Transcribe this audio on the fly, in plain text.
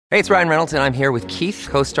Hey, it's Ryan Reynolds, and I'm here with Keith,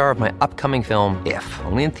 co-star of my upcoming film, If,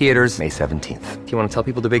 only in theaters May 17th. Do you want to tell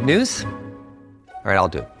people the big news? All right, I'll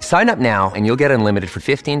do it. Sign up now and you'll get unlimited for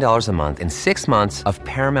 $15 a month and 6 months of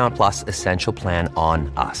Paramount Plus Essential Plan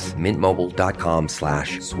on us.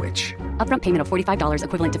 MintMobile.com/switch. Upfront payment of $45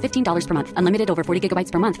 equivalent to $15 per month. Unlimited over 40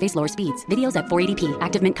 gigabytes per month. Face lower speeds. Videos at 480p.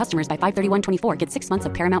 Active Mint customers by 531.24 get 6 months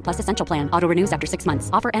of Paramount Plus Essential Plan. Auto renews after 6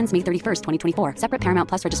 months. Offer ends May 31st, 2024. Separate Paramount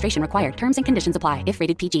Plus registration required. Terms and conditions apply if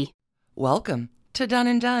rated PG. Welcome to Done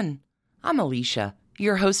and Done. I'm Alicia,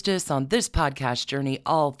 your hostess on this podcast journey,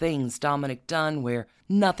 all things Dominick Dunne, where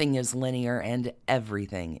nothing is linear and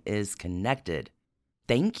everything is connected.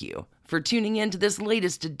 Thank you for tuning in to this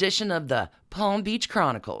latest edition of the Palm Beach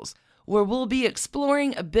Chronicles, where we'll be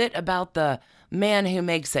exploring a bit about the man who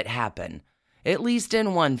makes it happen, at least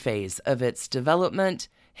in one phase of its development,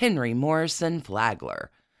 Henry Morrison Flagler,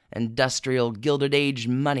 industrial Gilded Age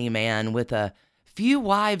money man with a few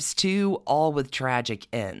wives too, all with tragic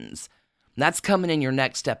ends. That's coming in your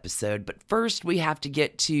next episode, but first we have to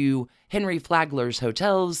get to Henry Flagler's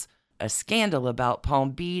hotels, a scandal about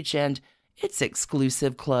Palm Beach, and its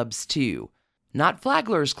exclusive clubs too. Not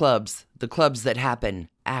Flagler's clubs, the clubs that happen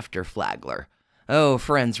after Flagler. Oh,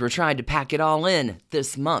 friends, we're trying to pack it all in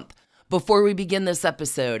this month. Before we begin this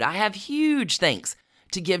episode, I have huge thanks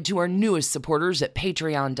to give to our newest supporters at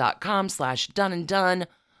patreon.com/doneanddone.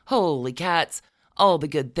 Holy cats. All the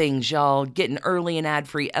good things, y'all. Getting early and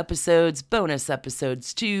ad-free episodes, bonus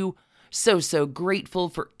episodes too. So grateful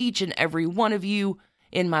for each and every one of you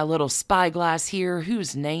in my little spyglass here.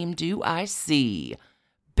 Whose name do I see?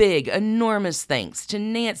 Big, enormous thanks to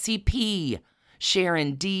Nancy P.,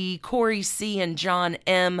 Sharon D., Corey C., and John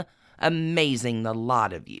M. Amazing, the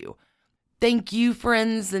lot of you. Thank you,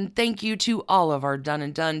 friends, and thank you to all of our Done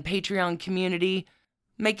and Done Patreon community,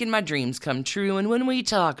 making my dreams come true. And when we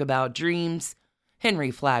talk about dreams,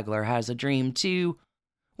 Henry Flagler has a dream too,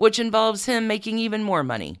 which involves him making even more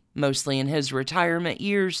money, mostly in his retirement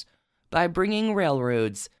years, by bringing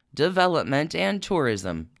railroads, development, and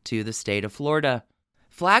tourism to the state of Florida.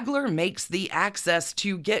 Flagler makes the access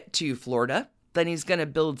to get to Florida, then he's going to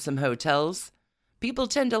build some hotels. People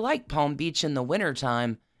tend to like Palm Beach in the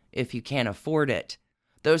wintertime if you can't afford it.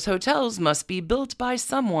 Those hotels must be built by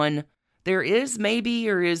someone. There is maybe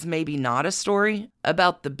or is maybe not a story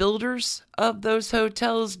about the builders of those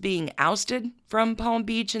hotels being ousted from Palm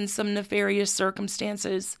Beach in some nefarious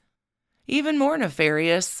circumstances. Even more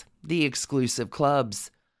nefarious, the exclusive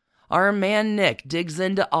clubs. Our man Nick digs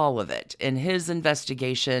into all of it in his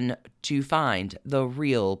investigation to find the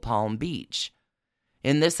real Palm Beach.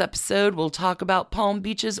 In this episode, we'll talk about Palm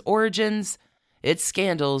Beach's origins, its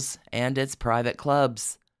scandals, and its private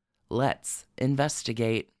clubs. Let's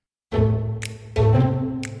investigate.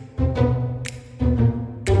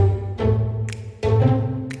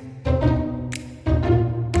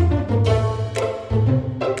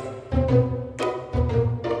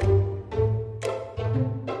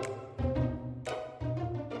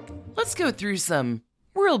 Let's go through some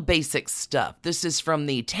real basic stuff. This is from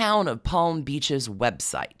the Town of Palm Beach's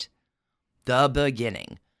website. The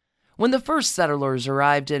beginning. When the first settlers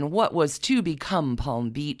arrived in what was to become Palm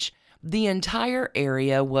Beach, the entire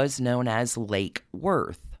area was known as Lake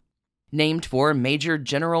Worth, named for Major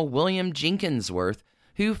General William Jenkins Worth,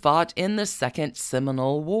 who fought in the Second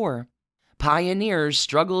Seminole War. Pioneers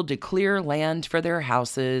struggled to clear land for their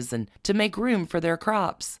houses and to make room for their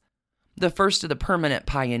crops. The first of the permanent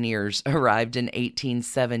pioneers arrived in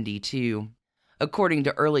 1872. According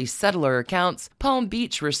to early settler accounts, Palm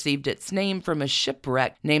Beach received its name from a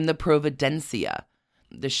shipwreck named the Providencia.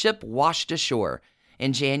 The ship washed ashore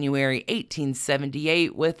in January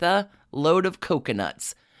 1878 with a load of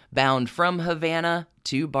coconuts, bound from Havana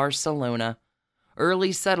to Barcelona.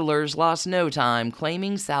 Early settlers lost no time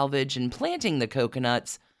claiming salvage and planting the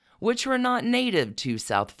coconuts, which were not native to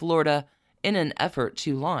South Florida, in an effort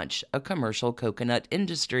to launch a commercial coconut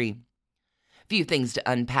industry. Few things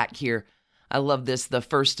to unpack here. I love this, the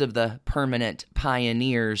first of the permanent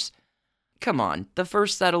pioneers. Come on, the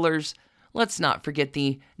first settlers. Let's not forget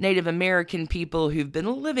the Native American people who've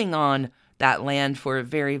been living on that land for a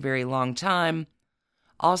very, very long time.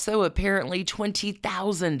 Also, apparently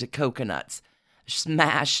 20,000 coconuts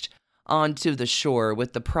smashed onto the shore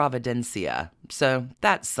with the Providencia. So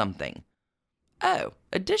that's something. Oh,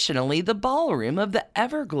 additionally, the ballroom of the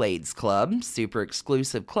Everglades Club, super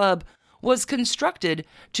exclusive club, was constructed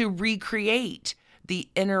to recreate the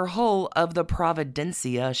inner hull of the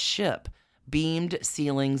Providencia ship, beamed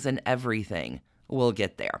ceilings and everything. We'll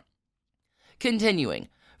get there. Continuing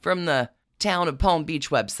from the Town of Palm Beach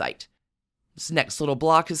website. This next little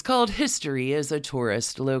block is called History as a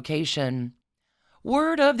Tourist Location.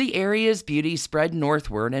 Word of the area's beauty spread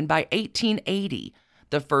northward, and by 1880,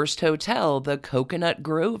 the first hotel, the Coconut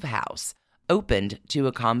Grove House, opened to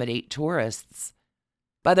accommodate tourists.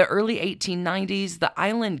 By the early 1890s, the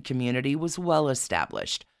island community was well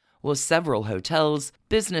established, with several hotels,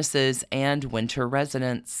 businesses, and winter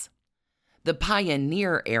residents. The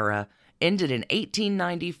pioneer era ended in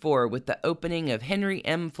 1894 with the opening of Henry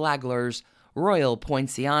M. Flagler's Royal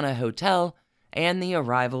Poinciana Hotel and the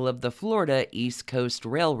arrival of the Florida East Coast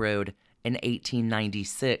Railroad in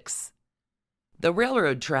 1896. The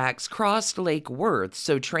railroad tracks crossed Lake Worth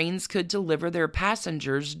so trains could deliver their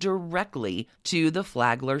passengers directly to the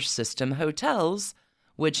Flagler System hotels,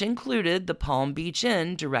 which included the Palm Beach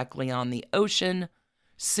Inn directly on the ocean,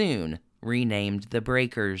 soon renamed the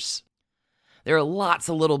Breakers. There are lots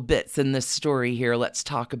of little bits in this story here. Let's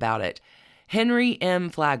talk about it. Henry M.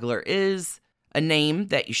 Flagler is a name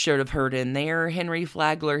that you should have heard in there. Henry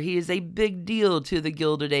Flagler, he is a big deal to the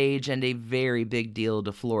Gilded Age and a very big deal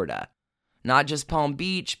to Florida. Not just Palm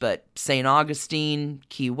Beach, but St. Augustine,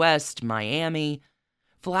 Key West, Miami.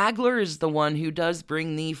 Flagler is the one who does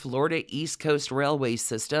bring the Florida East Coast Railway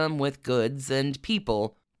system with goods and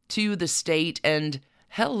people to the state, and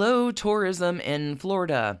hello, tourism in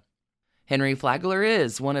Florida. Henry Flagler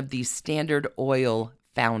is one of the Standard Oil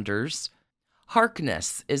founders.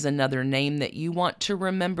 Harkness is another name that you want to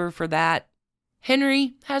remember for that.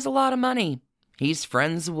 Henry has a lot of money. He's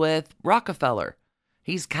friends with Rockefeller.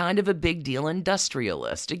 He's kind of a big deal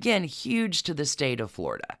industrialist, again, huge to the state of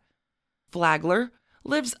Florida. Flagler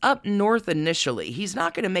lives up north initially. He's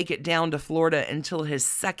not going to make it down to Florida until his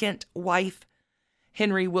second wife.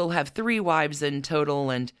 Henry will have 3 wives in total,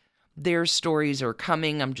 and their stories are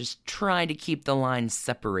coming. I'm just trying to keep the lines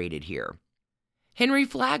separated here. Henry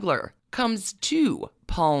Flagler comes to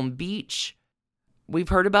Palm Beach. We've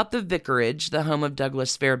heard about the Vicarage, the home of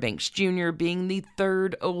Douglas Fairbanks Jr., being the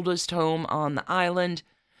 3rd oldest home on the island.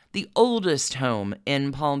 The oldest home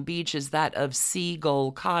in Palm Beach is that of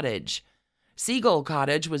Seagull Cottage. Seagull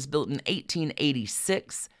Cottage was built in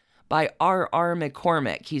 1886 by R.R.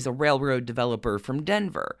 McCormick. He's a railroad developer from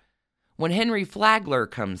Denver. When Henry Flagler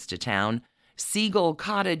comes to town, Seagull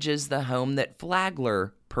Cottage is the home that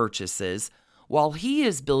Flagler purchases while he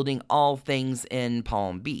is building all things in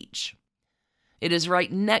Palm Beach. It is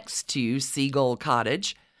right next to Seagull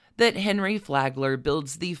Cottage that Henry Flagler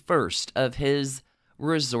builds the first of his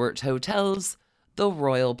resort hotels, the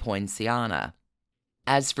Royal Poinciana.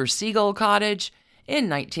 As for Seagull Cottage, in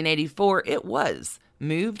 1984 it was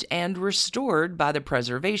moved and restored by the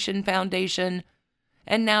Preservation Foundation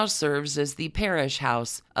and now serves as the parish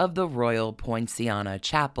house of the Royal Poinciana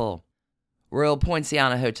Chapel. Royal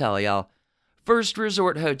Poinciana Hotel, y'all. First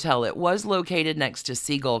resort hotel. It was located next to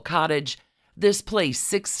Seagull Cottage. This place,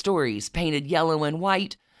 6 stories, painted yellow and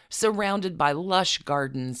white, surrounded by lush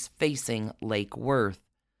gardens facing Lake Worth.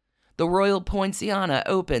 The Royal Poinciana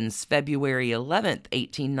opens February 11th,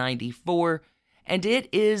 1894, and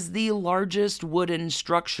it is the largest wooden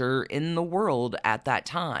structure in the world at that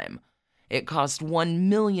time. It cost $1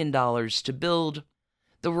 million to build.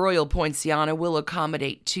 The Royal Poinciana will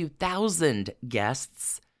accommodate 2,000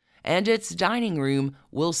 guests, and its dining room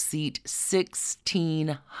will seat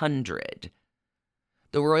 1,600.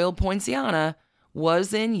 The Royal Poinciana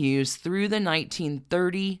was in use through the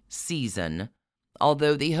 1930 season,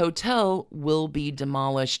 although the hotel will be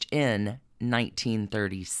demolished in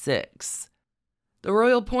 1936. The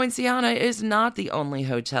Royal Poinciana is not the only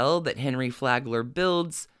hotel that Henry Flagler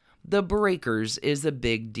builds. The Breakers is a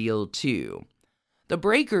big deal too. The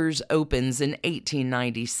Breakers opens in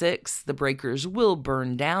 1896. The Breakers will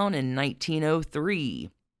burn down in 1903.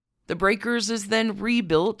 The Breakers is then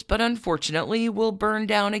rebuilt, but unfortunately will burn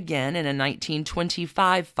down again in a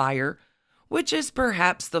 1925 fire, which is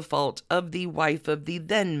perhaps the fault of the wife of the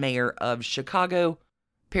then mayor of Chicago.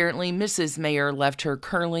 Apparently, Mrs. Mayor left her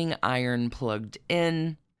curling iron plugged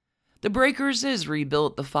in. The Breakers is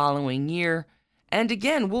rebuilt the following year, and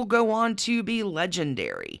again will go on to be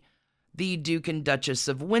legendary. The Duke and Duchess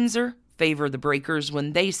of Windsor favor the Breakers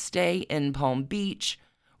when they stay in Palm Beach.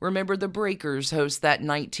 Remember, the Breakers host that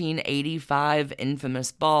 1985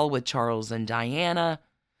 infamous ball with Charles and Diana.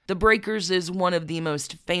 The Breakers is one of the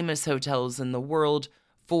most famous hotels in the world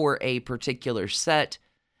for a particular set,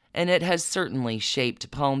 and it has certainly shaped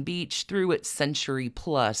Palm Beach through its century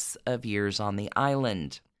plus of years on the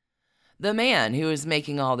island. The man who is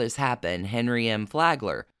making all this happen, Henry M.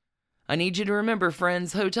 Flagler. I need you to remember,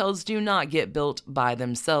 friends, hotels do not get built by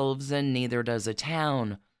themselves, and neither does a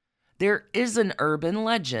town. There is an urban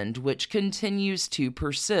legend which continues to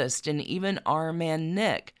persist, and even our man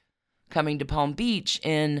Nick, coming to Palm Beach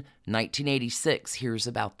in 1986, hears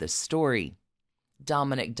about this story.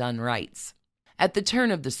 Dominic Dunn writes, "At the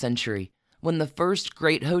turn of the century, when the first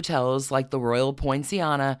great hotels like the Royal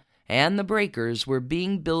Poinciana and the Breakers were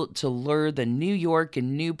being built to lure the New York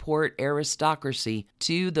and Newport aristocracy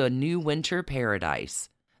to the new winter paradise,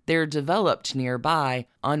 there developed nearby,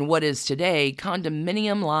 on what is today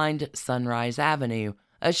condominium-lined Sunrise Avenue,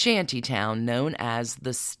 a shanty town known as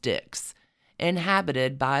the Sticks,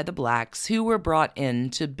 inhabited by the blacks who were brought in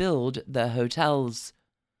to build the hotels.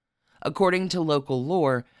 According to local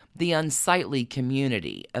lore, the unsightly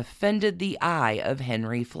community offended the eye of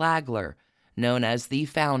Henry Flagler, known as the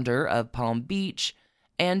founder of Palm Beach,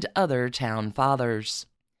 and other town fathers.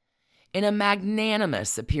 In a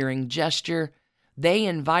magnanimous appearing gesture, they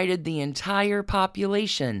invited the entire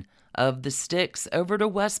population of the Sticks over to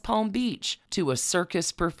West Palm Beach to a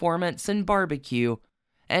circus performance and barbecue,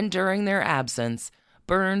 and during their absence,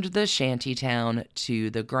 burned the shantytown to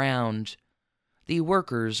the ground. The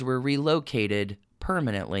workers were relocated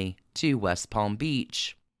permanently to West Palm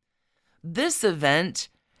Beach." This event,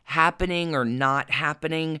 happening or not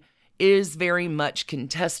happening, is very much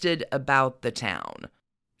contested about the town.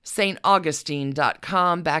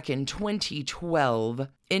 StAugustine.com back in 2012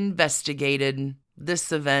 investigated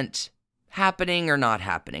this event happening or not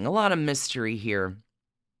happening. A lot of mystery here.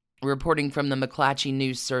 Reporting from the McClatchy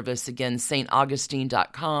News Service, again,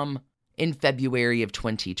 StAugustine.com, in February of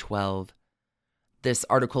 2012. This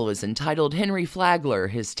article is entitled "Henry Flagler,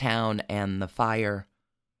 His Town, and the Fire."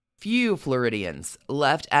 Few Floridians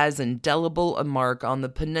left as indelible a mark on the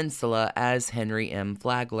peninsula as Henry M.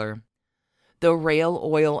 Flagler. The rail,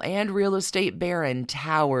 oil, and real estate baron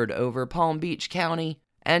towered over Palm Beach County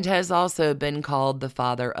and has also been called the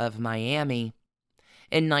father of Miami.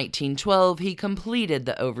 In 1912, he completed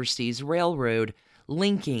the Overseas Railroad,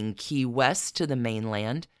 linking Key West to the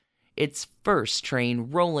mainland, its first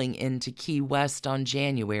train rolling into Key West on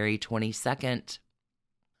January 22nd.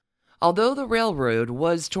 Although the railroad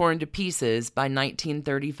was torn to pieces by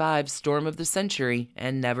 1935's storm of the century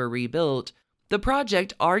and never rebuilt, the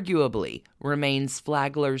project arguably remains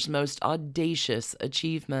Flagler's most audacious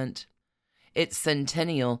achievement. Its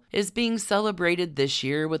centennial is being celebrated this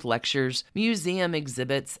year with lectures, museum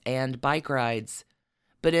exhibits, and bike rides.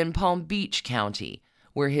 But in Palm Beach County,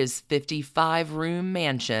 where his 55-room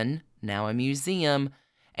mansion, now a museum,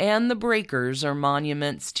 and the Breakers are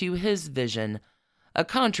monuments to his vision, a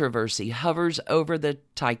controversy hovers over the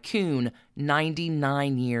tycoon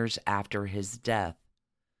 99 years after his death.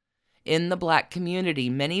 In the black community,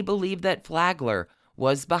 many believe that Flagler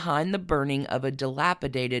was behind the burning of a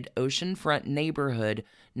dilapidated oceanfront neighborhood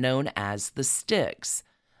known as the Sticks,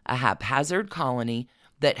 a haphazard colony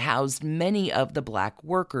that housed many of the black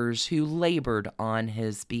workers who labored on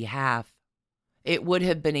his behalf. It would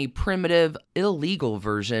have been a primitive, illegal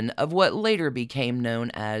version of what later became known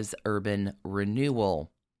as urban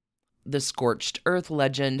renewal. The scorched earth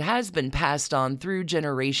legend has been passed on through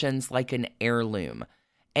generations like an heirloom,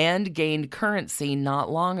 and gained currency not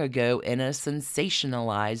long ago in a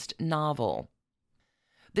sensationalized novel.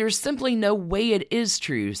 "There's simply no way it is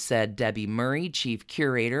true," said Debbie Murray, chief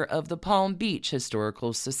curator of the Palm Beach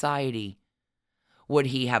Historical Society. Would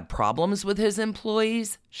he have problems with his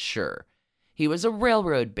employees? Sure. He was a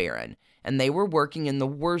railroad baron, and they were working in the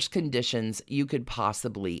worst conditions you could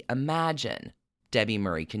possibly imagine, Debbie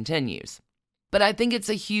Murray continues. But I think it's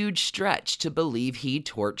a huge stretch to believe he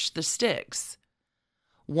torched the Sticks.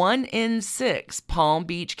 1 in 6 Palm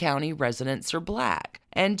Beach County residents are black,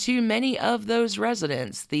 and to many of those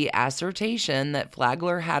residents, the assertion that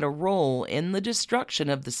Flagler had a role in the destruction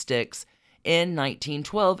of the Sticks in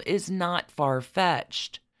 1912 is not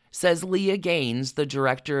far-fetched, says Leah Gaines, the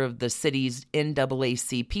director of the city's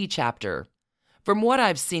NAACP chapter. From what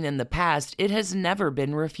I've seen in the past, it has never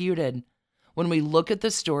been refuted. When we look at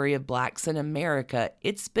the story of blacks in America,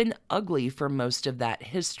 it's been ugly for most of that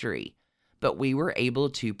history, but we were able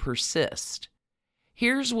to persist.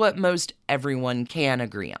 Here's what most everyone can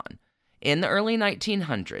agree on. In the early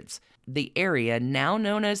 1900s, the area now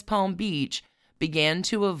known as Palm Beach began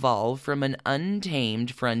to evolve from an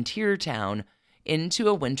untamed frontier town into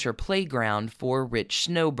a winter playground for rich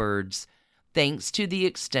snowbirds, thanks to the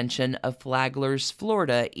extension of Flagler's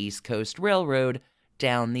Florida East Coast Railroad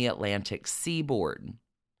down the Atlantic seaboard.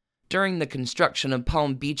 During the construction of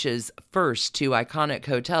Palm Beach's first 2 iconic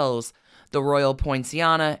hotels, the Royal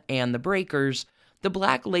Poinciana and the Breakers, the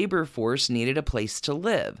black labor force needed a place to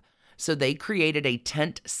live, so they created a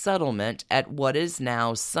tent settlement at what is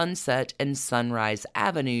now Sunset and Sunrise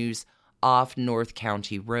Avenues off North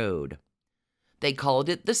County Road. They called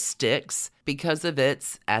it the Sticks because of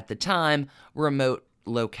its, at the time, remote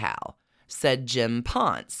locale, said Jim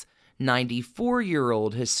Ponce,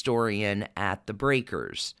 94-year-old historian at the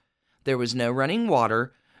breakers. There was no running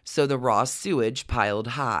water, so the raw sewage piled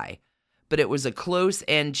high, but it was a close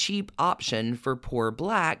and cheap option for poor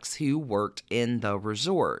blacks who worked in the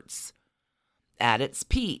resorts. At its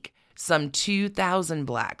peak, some 2,000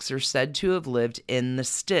 blacks are said to have lived in the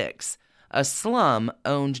Sticks, a slum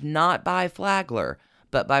owned not by Flagler,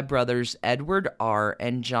 but by brothers Edward R.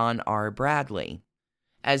 and John R. Bradley.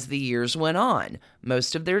 As the years went on,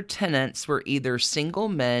 most of their tenants were either single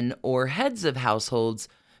men or heads of households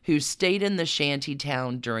who stayed in the shanty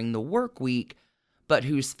town during the work week, but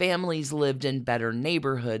whose families lived in better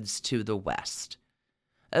neighborhoods to the west.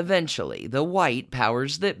 Eventually, the white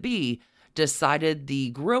powers that be decided the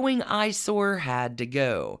growing eyesore had to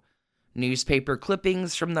go. Newspaper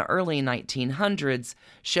clippings from the early 1900s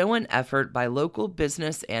show an effort by local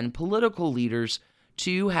business and political leaders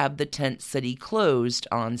to have the tent city closed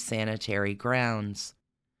on sanitary grounds.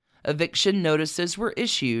 Eviction notices were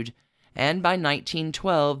issued, and by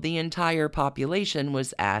 1912 the entire population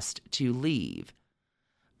was asked to leave.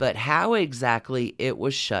 But how exactly it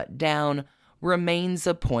was shut down remains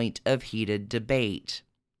a point of heated debate.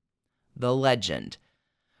 The legend.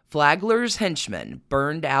 Flagler's henchmen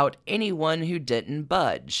burned out anyone who didn't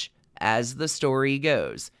budge. As the story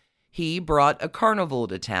goes, he brought a carnival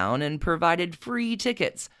to town and provided free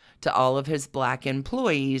tickets to all of his black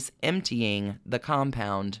employees, emptying the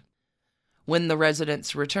compound. When the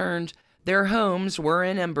residents returned, their homes were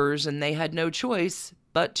in embers and they had no choice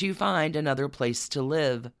but to find another place to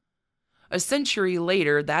live. A century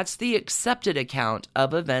later, that's the accepted account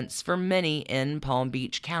of events for many in Palm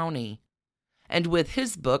Beach County. And with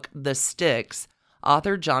his book, The Sticks,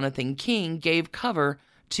 author Jonathan King gave cover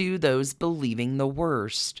to those believing the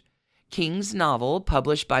worst. King's novel,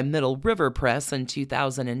 published by Middle River Press in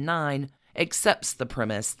 2009, accepts the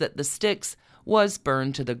premise that the Sticks was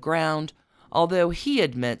burned to the ground, although he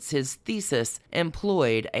admits his thesis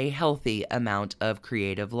employed a healthy amount of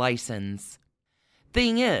creative license.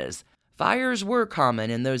 Thing is, fires were common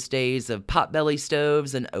in those days of potbelly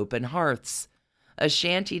stoves and open hearths. A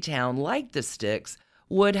shanty town like the Sticks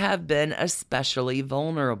would have been especially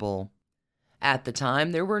vulnerable. At the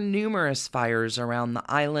time, there were numerous fires around the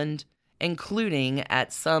island, including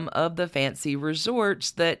at some of the fancy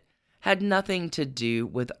resorts that had nothing to do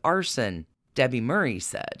with arson, Debbie Murray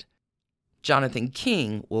said. Jonathan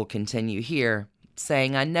King will continue here,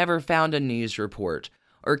 saying, "I never found a news report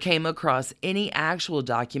or came across any actual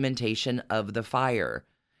documentation of the fire.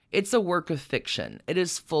 It's a work of fiction. It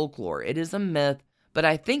is folklore. It is a myth, but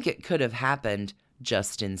I think it could have happened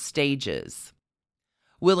just in stages."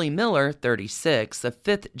 Willie Miller, 36, a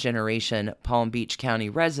fifth-generation Palm Beach County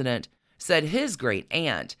resident, said his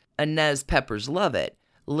great-aunt, Inez Peppers Lovett,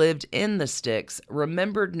 lived in the Sticks,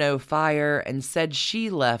 remembered no fire, and said she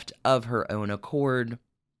left of her own accord.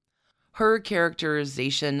 Her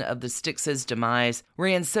characterization of the Sticks' demise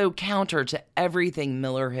ran so counter to everything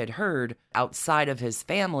Miller had heard outside of his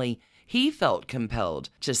family, he felt compelled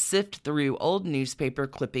to sift through old newspaper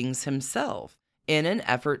clippings himself in an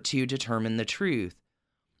effort to determine the truth.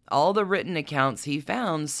 All the written accounts he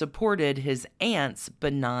found supported his aunt's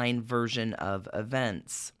benign version of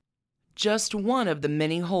events. Just one of the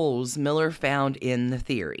many holes Miller found in the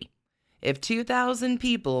theory. If 2,000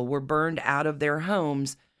 people were burned out of their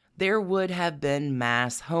homes, there would have been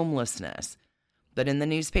mass homelessness. But in the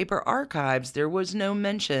newspaper archives, there was no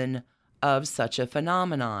mention of such a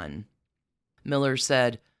phenomenon. Miller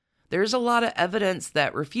said, "There's a lot of evidence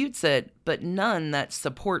that refutes it, but none that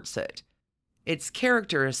supports it. It's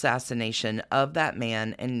character assassination of that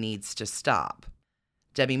man and needs to stop."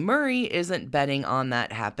 Debbie Murray isn't betting on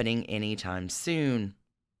that happening anytime soon.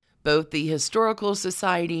 Both the Historical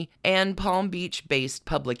Society and Palm Beach-based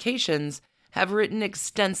publications have written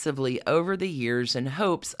extensively over the years in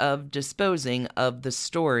hopes of disposing of the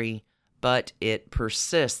story, but it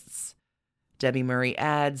persists. Debbie Murray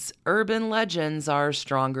adds, "Urban legends are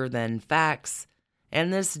stronger than facts,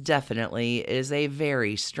 and this definitely is a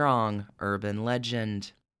very strong urban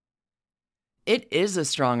legend." It is a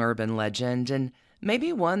strong urban legend, and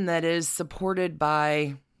maybe one that is supported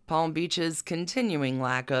by Palm Beach's continuing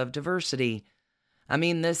lack of diversity. I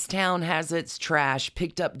mean, this town has its trash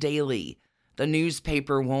picked up daily. The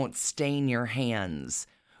newspaper won't stain your hands.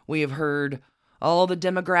 We have heard all the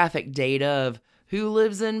demographic data of who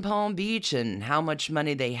lives in Palm Beach and how much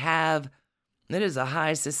money they have. It is a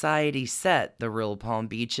high society set, the real Palm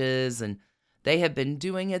Beach is, and they have been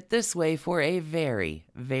doing it this way for a very,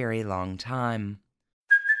 very long time.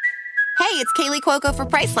 Hey, it's Kaylee Cuoco for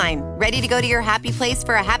Priceline. Ready to go to your happy place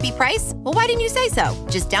for a happy price? Well, why didn't you say so?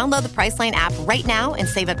 Just download the Priceline app right now and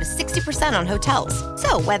save up to 60% on hotels.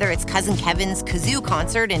 So whether it's Cousin Kevin's Kazoo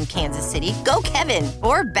Concert in Kansas City, go Kevin,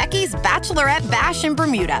 or Becky's Bachelorette Bash in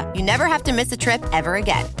Bermuda, you never have to miss a trip ever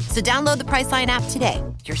again. So download the Priceline app today.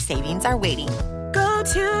 Your savings are waiting. Go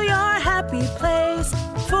to your happy place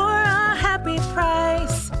for a happy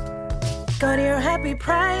price. Go to your happy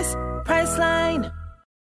price, Priceline.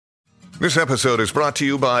 This episode is brought to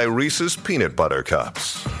you by Reese's Peanut Butter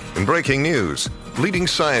Cups. In breaking news, leading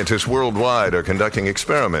scientists worldwide are conducting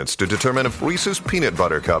experiments to determine if Reese's Peanut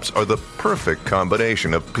Butter Cups are the perfect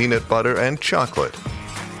combination of peanut butter and chocolate.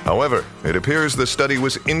 However, it appears the study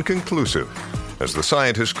was inconclusive, as the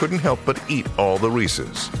scientists couldn't help but eat all the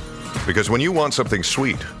Reese's. Because when you want something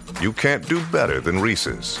sweet, you can't do better than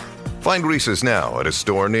Reese's. Find Reese's now at a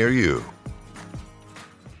store near you.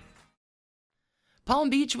 Palm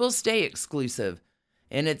Beach will stay exclusive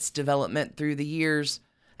in its development through the years.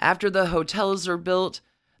 After the hotels are built,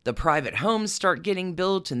 the private homes start getting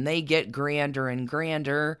built and they get grander and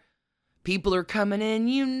grander. People are coming in,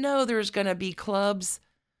 you know there's going to be clubs.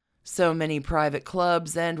 So many private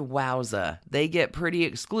clubs, and wowza, they get pretty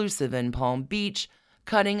exclusive in Palm Beach,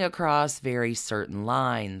 cutting across very certain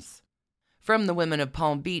lines. From the Women of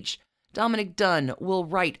Palm Beach, Dominic Dunn will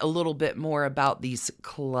write a little bit more about these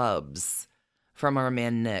clubs. From our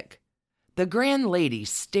man Nick. The grand lady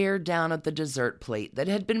stared down at the dessert plate that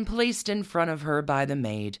had been placed in front of her by the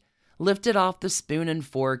maid, lifted off the spoon and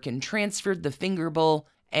fork, and transferred the finger bowl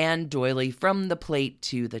and doily from the plate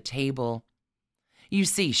to the table. You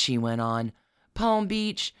see, she went on,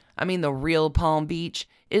 the real Palm Beach,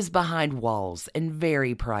 is behind walls and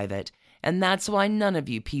very private, and that's why none of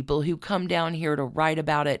you people who come down here to write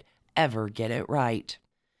about it ever get it right.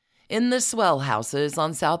 In the swell houses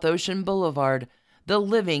on South Ocean Boulevard, the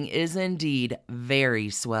living is indeed very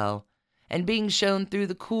swell, and being shown through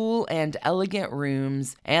the cool and elegant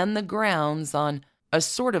rooms and the grounds on a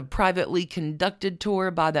sort of privately conducted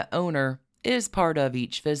tour by the owner is part of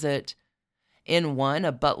each visit. In one,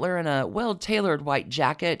 a butler in a well-tailored white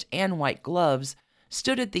jacket and white gloves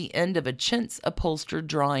stood at the end of a chintz-upholstered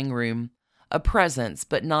drawing room, a presence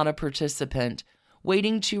but not a participant,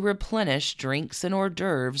 waiting to replenish drinks and hors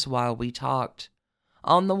d'oeuvres while we talked.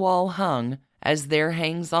 On the wall hung, as there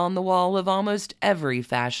hangs on the wall of almost every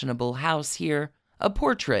fashionable house here, a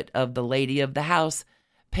portrait of the lady of the house,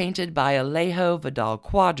 painted by Alejo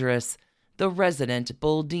Vidal-Quadras, the resident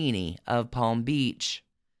Boldini of Palm Beach.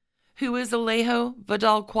 Who is Alejo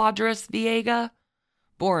Vidal-Quadras Viega?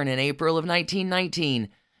 Born in April of 1919,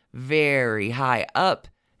 very high up,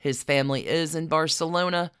 his family is in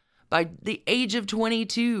Barcelona. By the age of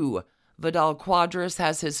 22, Vidal-Quadras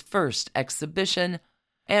has his first exhibition,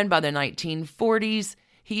 and by the 1940s,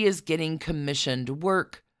 he is getting commissioned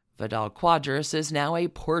work. Vidal-Quadras is now a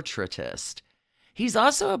portraitist. He's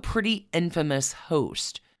also a pretty infamous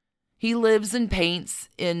host. He lives and paints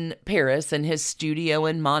in Paris in his studio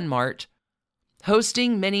in Montmartre,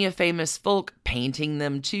 hosting many a famous folk, painting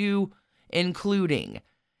them too, including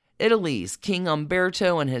Italy's King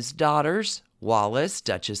Umberto and his daughters, Wallis,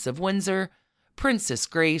 Duchess of Windsor, Princess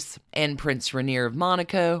Grace, and Prince Rainier of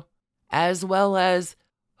Monaco, as well as,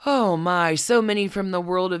 so many from the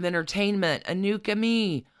world of entertainment: Anouk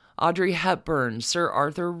Aimée, Audrey Hepburn, Sir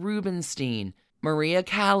Arthur Rubinstein, Maria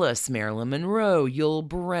Callas, Marilyn Monroe, Yul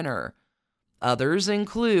Brynner. Others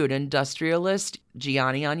include industrialist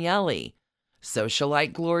Gianni Agnelli,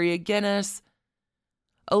 socialite Gloria Guinness.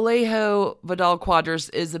 Alejo Vidal-Quadras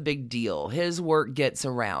is a big deal. His work gets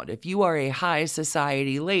around. If you are a high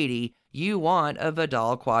society lady, you want a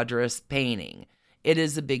Vidal-Quadras painting. It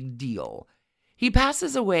is a big deal. He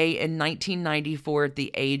passes away in 1994 at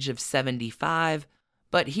the age of 75,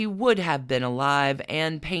 but he would have been alive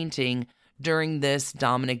and painting during this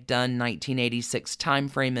Dominic Dunn 1986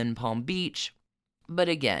 timeframe in Palm Beach. But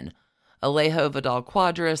again, Alejo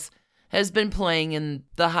Vidal-Quadras has been playing in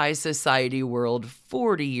the high society world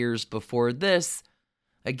 40 years before this,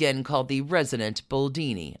 again called the resident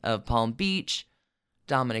Boldini of Palm Beach.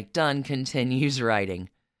 Dominic Dunn continues writing,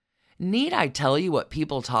 "Need I tell you what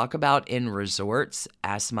people talk about in resorts?"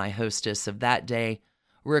 asked my hostess of that day,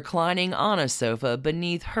 reclining on a sofa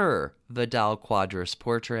beneath her Vidal-Quadras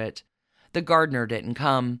portrait. The gardener didn't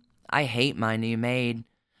come. I hate my new maid.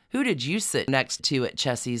 Who did you sit next to at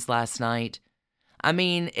Chessie's last night?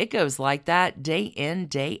 It goes like that day in,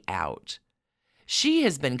 day out. She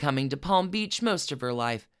has been coming to Palm Beach most of her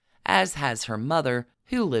life, as has her mother,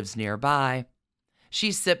 who lives nearby.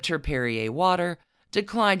 She sipped her Perrier water,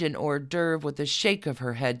 declined an hors d'oeuvre with a shake of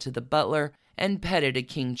her head to the butler, and petted a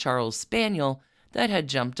King Charles Spaniel that had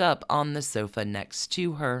jumped up on the sofa next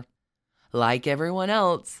to her. Like everyone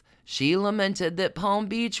else, she lamented that Palm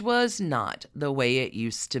Beach was not the way it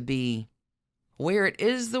used to be. Where it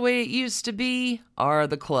is the way it used to be are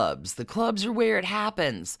the clubs. The clubs are where it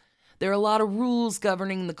happens. There are a lot of rules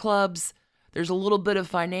governing the clubs. There's a little bit of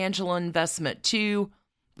financial investment too.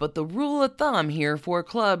 But the rule of thumb here for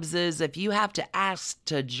clubs is if you have to ask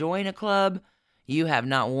to join a club, you have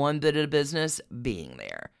not one bit of business being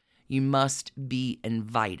there. You must be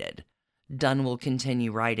invited. Dunn will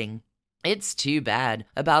continue writing. It's too bad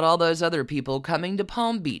about all those other people coming to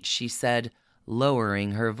Palm Beach, she said,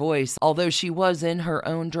 lowering her voice, although she was in her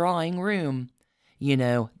own drawing room. You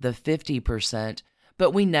know, the 50%,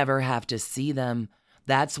 but we never have to see them.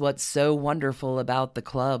 That's what's so wonderful about the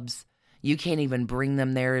clubs. You can't even bring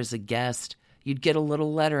them there as a guest. You'd get a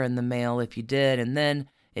little letter in the mail if you did, and then,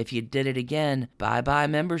 if you did it again, bye-bye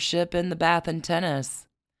membership in the Bath and Tennis.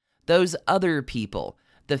 Those other people,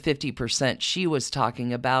 the 50% she was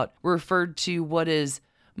talking about, referred to what is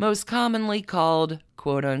most commonly called,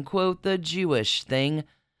 quote-unquote, the Jewish thing,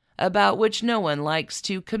 about which no one likes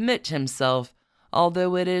to commit himself,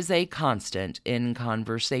 although it is a constant in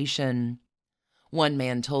conversation. One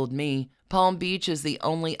man told me Palm Beach is the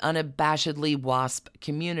only unabashedly WASP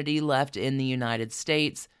community left in the United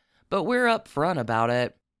States, but we're upfront about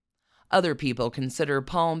it. Other people consider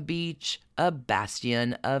Palm Beach a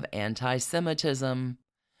bastion of anti-Semitism.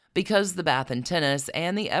 Because the Bath and Tennis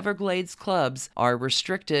and the Everglades clubs are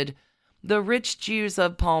restricted, the rich Jews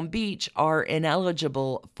of Palm Beach are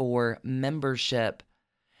ineligible for membership.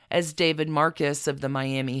 As David Marcus of the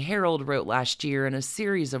Miami Herald wrote last year in a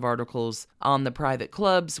series of articles on the private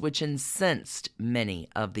clubs which incensed many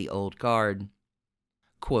of the old guard.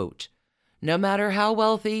 Quote, "No matter how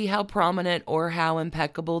wealthy, how prominent, or how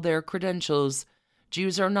impeccable their credentials,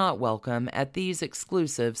 Jews are not welcome at these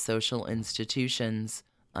exclusive social institutions."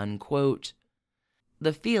 Unquote.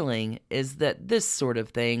 The feeling is that this sort of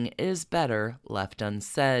thing is better left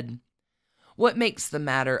unsaid. What makes the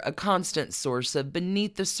matter a constant source of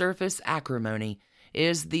beneath-the-surface acrimony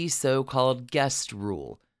is the so-called guest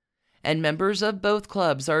rule, and members of both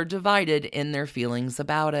clubs are divided in their feelings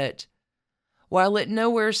about it. While it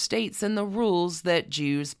nowhere states in the rules that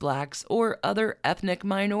Jews, blacks, or other ethnic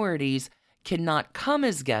minorities cannot come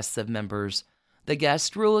as guests of members, the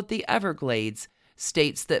guest rule at the Everglades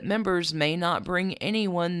states that members may not bring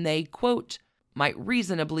anyone they, quote, might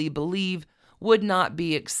reasonably believe would not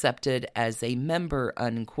be accepted as a member,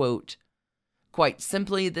 unquote. Quite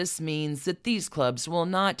simply, this means that these clubs will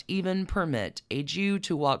not even permit a Jew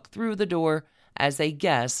to walk through the door as a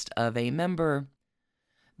guest of a member.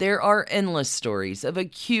 There are endless stories of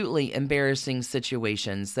acutely embarrassing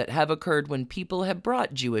situations that have occurred when people have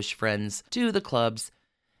brought Jewish friends to the clubs,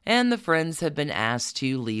 and the friends have been asked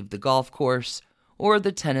to leave the golf course, or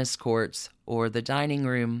the tennis courts, or the dining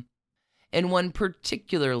room. In one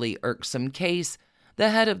particularly irksome case,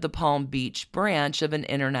 the head of the Palm Beach branch of an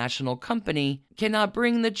international company cannot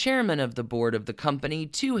bring the chairman of the board of the company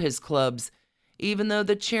to his clubs, even though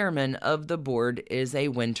the chairman of the board is a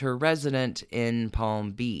winter resident in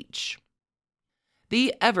Palm Beach.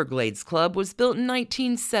 The Everglades Club was built in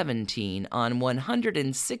 1917 on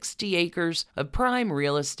 160 acres of prime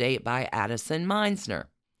real estate by Addison Mizner,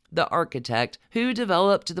 the architect who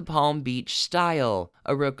developed the Palm Beach style,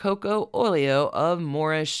 a Rococo olio of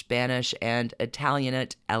Moorish, Spanish, and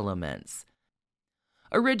Italianate elements.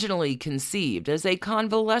 Originally conceived as a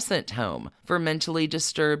convalescent home for mentally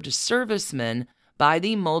disturbed servicemen by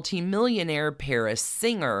the multimillionaire Paris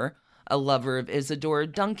Singer, a lover of Isadora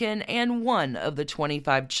Duncan and one of the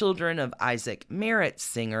 25 children of Isaac Merritt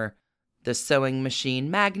Singer, the sewing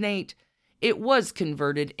machine magnate, it was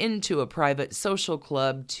converted into a private social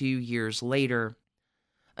club 2 years later.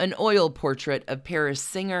 An oil portrait of Paris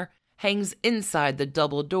Singer hangs inside the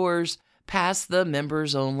double doors past the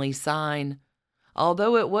members-only sign.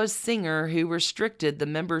 Although it was Singer who restricted the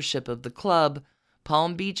membership of the club,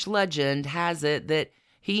 Palm Beach legend has it that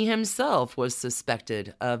he himself was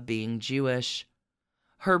suspected of being Jewish.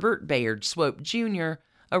 Herbert Bayard Swope Jr.,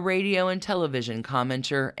 a radio and television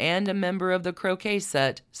commentator and a member of the croquet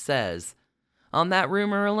set, says, "On that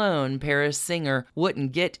rumor alone, Paris Singer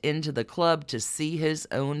wouldn't get into the club to see his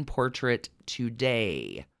own portrait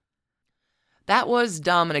today." That was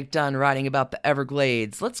Dominic Dunn writing about the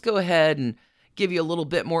Everglades. Let's go ahead and give you a little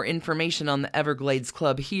bit more information on the Everglades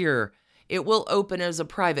Club here. It will open as a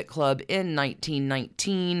private club in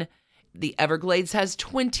 1919. The Everglades has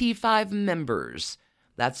 25 members.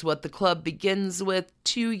 That's what the club begins with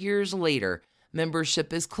 2 years later.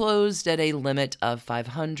 Membership is closed at a limit of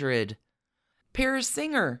 500. Paris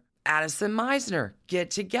Singer, Addison Meisner,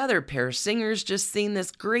 get together. Pair of singers just seen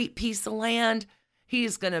this great piece of land.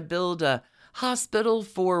 He's going to build a hospital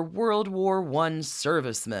for World War I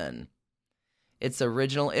servicemen. Its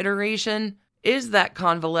original iteration is that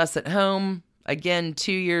convalescent home. Again,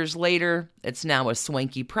 2 years later, it's now a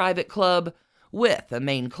swanky private club with a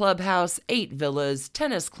main clubhouse, 8 villas,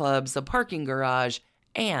 tennis clubs, a parking garage,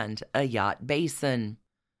 and a yacht basin.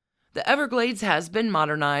 The Everglades has been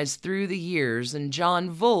modernized through the years, and John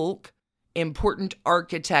Volk, important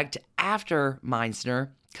architect after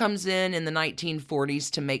Meisner, comes in the 1940s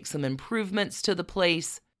to make some improvements to the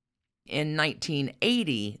place. In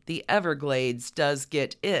 1980, the Everglades does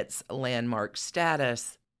get its landmark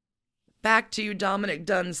status. Back to Dominic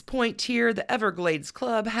Dunn's point here, the Everglades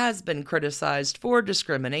Club has been criticized for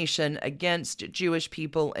discrimination against Jewish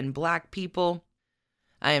people and Black people.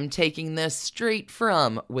 I am taking this straight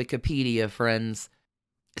from Wikipedia, friends.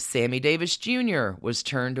 Sammy Davis Jr. was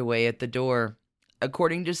turned away at the door.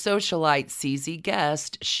 According to socialite CZ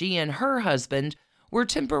Guest, she and her husband were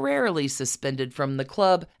temporarily suspended from the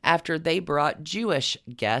club after they brought Jewish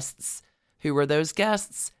guests. Who were those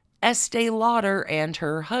guests? Estee Lauder and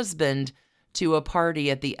her husband to a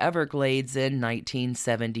party at the Everglades in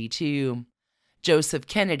 1972. Joseph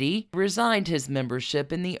Kennedy resigned his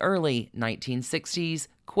membership in the early 1960s,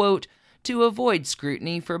 quote, to avoid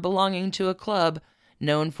scrutiny for belonging to a club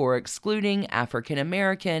known for excluding African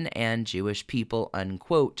American and Jewish people,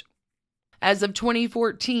 unquote. As of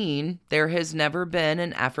 2014, there has never been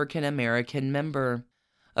an African American member.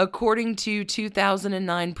 According to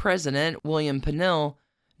 2009 President William Penill,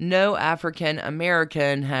 no African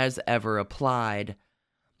American has ever applied.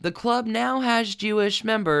 The club now has Jewish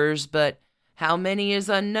members, but how many is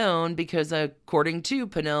unknown because, according to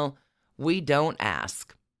Penill, we don't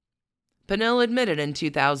ask. Penill admitted in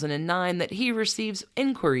 2009 that he receives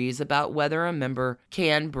inquiries about whether a member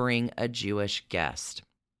can bring a Jewish guest.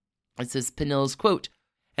 This is Penill's quote,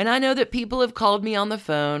 "And I know that people have called me on the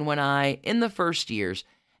phone in the first years,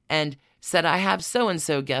 and said, I have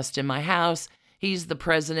so-and-so guest in my house. He's the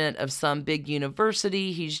president of some big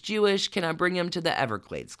university. He's Jewish. Can I bring him to the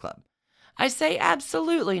Everglades Club? I say,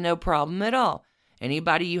 absolutely, no problem at all.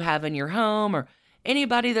 Anybody you have in your home or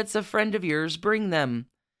anybody that's a friend of yours, bring them."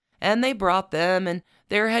 And they brought them, and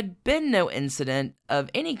there had been no incident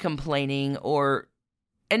of any complaining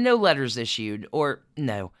and no letters issued,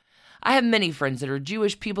 no. I have many friends that are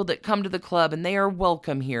Jewish people that come to the club, and they are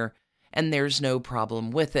welcome here, and there's no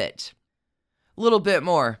problem with it. A little bit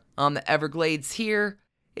more on the Everglades here.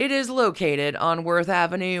 It is located on Worth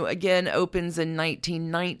Avenue, again opens in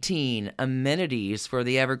 1919. Amenities for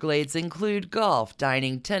the Everglades include golf,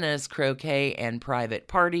 dining, tennis, croquet, and private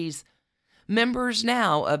parties. Members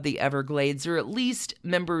now of the Everglades are at least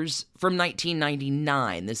members from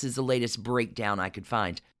 1999. This is the latest breakdown I could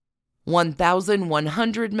find.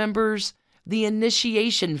 1,100 members. The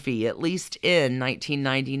initiation fee, at least in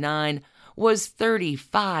 1999, was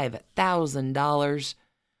 $35,000.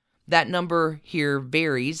 That number here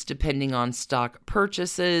varies depending on stock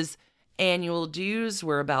purchases. Annual dues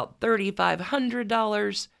were about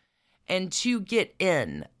 $3,500. And to get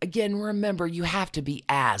in, again, remember, you have to be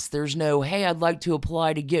asked. There's no, hey, I'd like to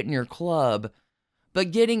apply to get in your club.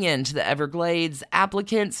 But getting into the Everglades,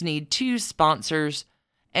 applicants need 2 sponsors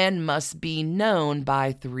and must be known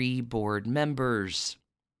by 3 board members.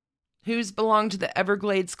 Who's belonged to the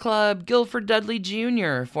Everglades Club? Guilford Dudley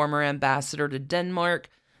Jr., former ambassador to Denmark,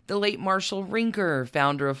 the late Marshall Rinker,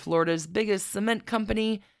 founder of Florida's biggest cement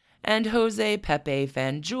company, and Jose Pepe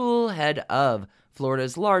Fanjul, head of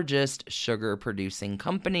Florida's largest sugar-producing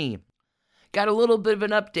company. Got a little bit of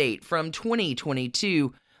an update from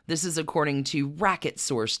 2022. This is according to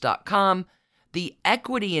RacketSource.com. The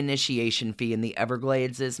equity initiation fee in the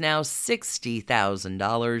Everglades is now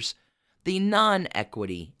 $60,000. The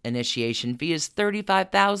non-equity initiation fee is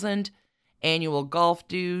 $35,000. Annual golf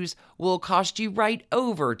dues will cost you right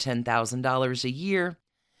over $10,000 a year.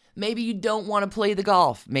 Maybe you don't want to play the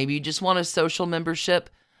golf. Maybe you just want a social membership.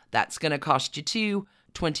 That's going to cost you too.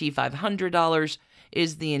 $2,500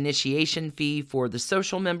 is the initiation fee for the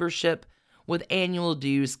social membership, with annual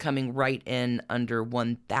dues coming right in under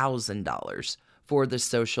 $1,000 for the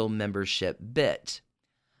social membership bit.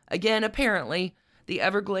 Again, apparently, the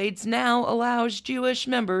Everglades now allows Jewish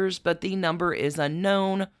members, but the number is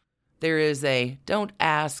unknown. There is a don't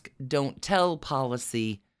ask, don't tell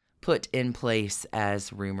policy put in place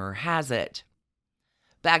as rumor has it.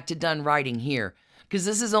 Back to Dunn writing here, because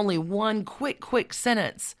this is only one quick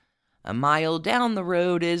sentence. A mile down the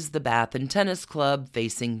road is the Bath and Tennis Club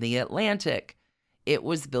facing the Atlantic. It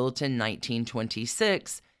was built in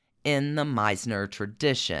 1926 in the Meisner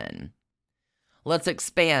tradition. Let's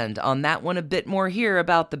expand on that one a bit more here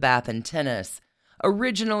about the Bath and Tennis.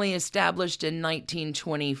 Originally established in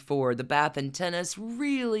 1924, the Bath and Tennis,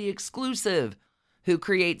 really exclusive. Who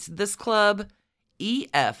creates this club?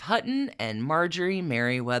 E.F. Hutton and Marjorie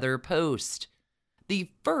Merriweather Post. The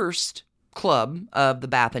first club of the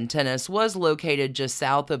Bath and Tennis was located just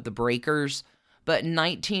south of the Breakers, but in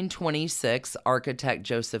 1926, architect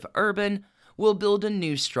Joseph Urban will build a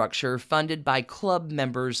new structure funded by club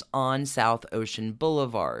members on South Ocean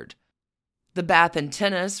Boulevard. The Bath and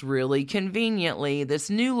Tennis, really conveniently, this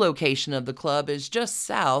new location of the club is just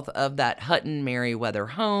south of that Hutton Merriweather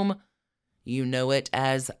home. You know it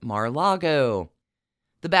as Mar-Lago.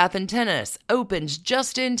 The Bath and Tennis opened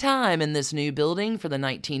just in time in this new building for the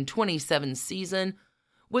 1927 season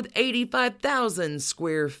with 85,000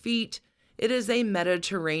 square feet. It is a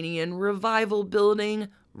Mediterranean revival building,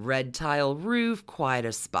 red tile roof, quite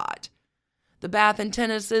a spot. The Bath and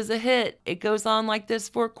Tennis is a hit. It goes on like this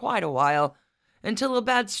for quite a while until a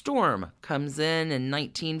bad storm comes in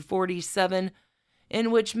 1947,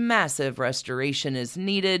 in which massive restoration is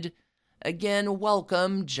needed. Again,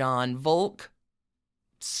 welcome John Volk.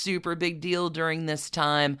 Super big deal during this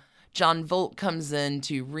time. John Volk comes in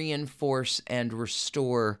to reinforce and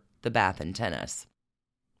restore the Bath and Tennis.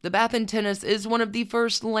 The Bath and Tennis is one of the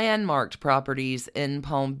first landmarked properties in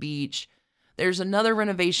Palm Beach. There's another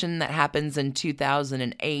renovation that happens in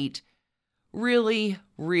 2008. Really,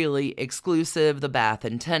 really exclusive, the Bath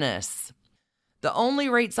and Tennis. The only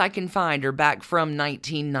rates I can find are back from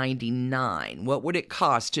 1999. What would it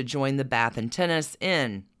cost to join the Bath and Tennis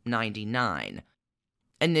in 99?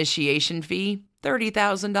 Initiation fee,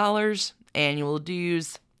 $30,000. Annual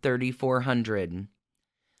dues, $3,400.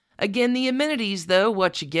 Again, the amenities, though,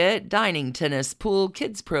 what you get: dining, tennis, pool,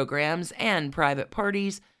 kids programs, and private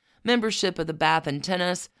parties. Membership of the Bath and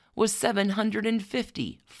Tennis was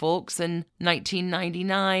 $750 folks in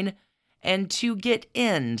 1999. And to get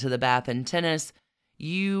into the Bath and Tennis,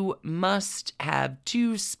 you must have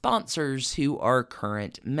 2 sponsors who are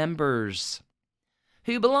current members.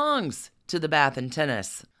 Who belongs to the Bath and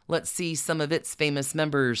Tennis? Let's see some of its famous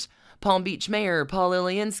members. Palm Beach Mayor Paul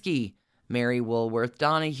Iliansky, Mary Woolworth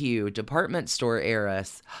Donahue, department store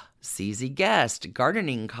heiress, CZ Guest,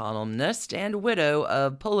 gardening columnist and widow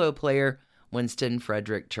of polo player Winston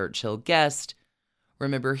Frederick Churchill Guest.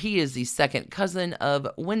 Remember, he is the second cousin of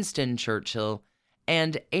Winston Churchill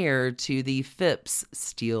and heir to the Phipps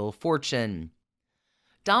steel fortune.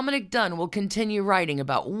 Dominic Dunn will continue writing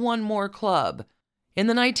about one more club. In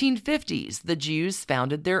the 1950s, the Jews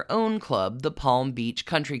founded their own club, the Palm Beach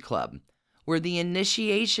Country Club, where the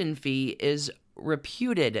initiation fee is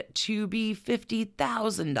reputed to be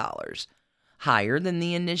 $50,000, higher than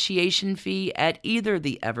the initiation fee at either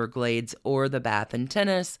the Everglades or the Bath and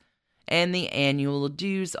Tennis, and the annual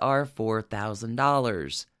dues are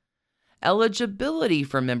 $4,000. Eligibility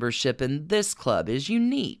for membership in this club is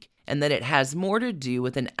unique in that it has more to do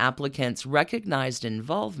with an applicant's recognized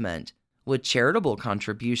involvement with charitable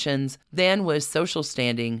contributions than with social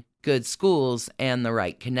standing, good schools, and the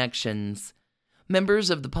right connections.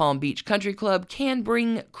 Members of the Palm Beach Country Club can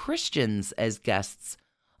bring Christians as guests,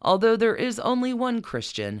 although there is only one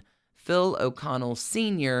Christian, Phil O'Connell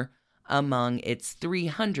Sr., among its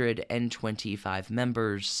 325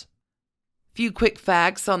 members. Few quick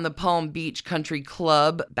facts on the Palm Beach Country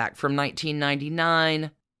Club, back from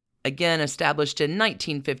 1999. Again, established in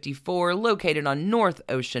 1954, located on North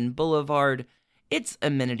Ocean Boulevard. Its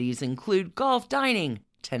amenities include golf, dining,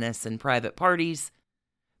 tennis, and private parties.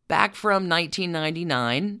 Back from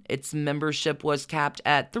 1999, its membership was capped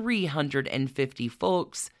at 350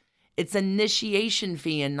 folks. Its initiation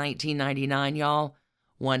fee in 1999, y'all,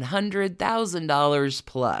 $100,000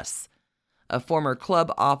 plus. A former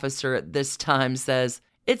club officer at this time says,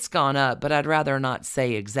 "It's gone up, but I'd rather not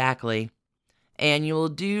say exactly." Annual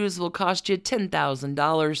dues will cost you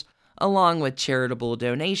 $10,000 along with charitable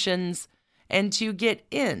donations. And to get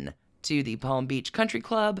in to the Palm Beach Country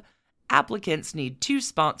Club, applicants need 2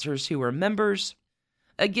 sponsors who are members.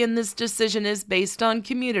 Again, this decision is based on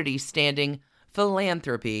community standing,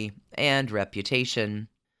 philanthropy, and reputation.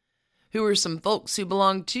 Who are some folks who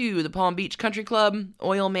belong to the Palm Beach Country Club?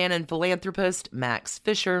 Oil man and philanthropist Max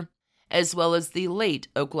Fisher, as well as the late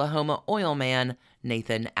Oklahoma oil man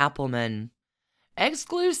Nathan Appleman.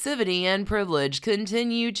 Exclusivity and privilege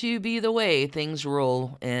continue to be the way things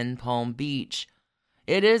roll in Palm Beach.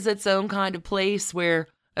 It is its own kind of place where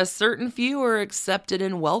a certain few are accepted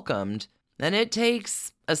and welcomed, and it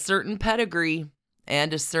takes a certain pedigree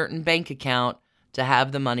and a certain bank account to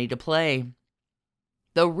have the money to play.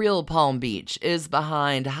 The real Palm Beach is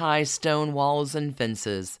behind high stone walls and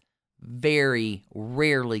fences, very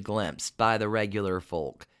rarely glimpsed by the regular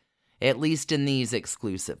folk, at least in these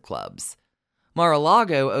exclusive clubs.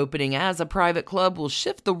 Mar-a-Lago opening as a private club will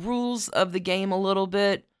shift the rules of the game a little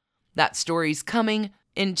bit. That story's coming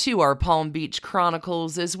into our Palm Beach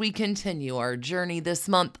Chronicles as we continue our journey this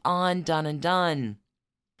month on Done and Done.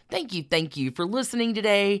 Thank you for listening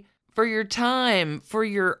today, for your time, for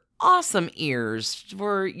your awesome ears,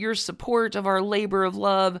 for your support of our labor of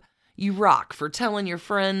love. You rock, for telling your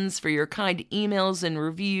friends, for your kind emails and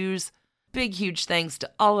reviews. Big, huge thanks to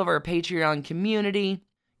all of our Patreon community,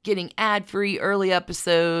 getting ad-free early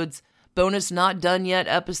episodes, bonus not done yet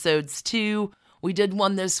episodes too. We did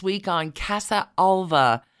one this week on Casa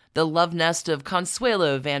Alva, the love nest of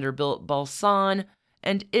Consuelo Vanderbilt Balsan,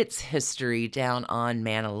 and its history down on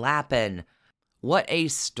Manalapan. What a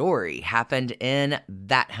story happened in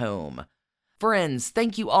that home. Friends,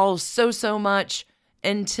 thank you all so much.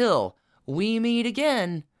 Until we meet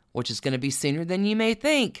again, which is going to be sooner than you may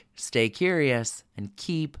think, stay curious and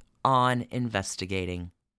keep on investigating.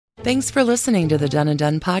 Thanks for listening to the Done and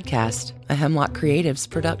Done podcast, a Hemlock Creatives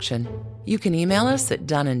production. You can email us at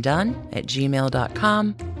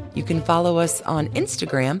doneanddone@gmail.com. You can follow us on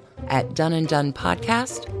Instagram at Done and Done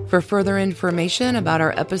Podcast. For further information about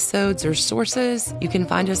our episodes or sources, you can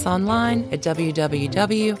find us online at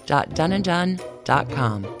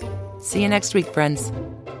www.doneanddone.com. See you next week, friends.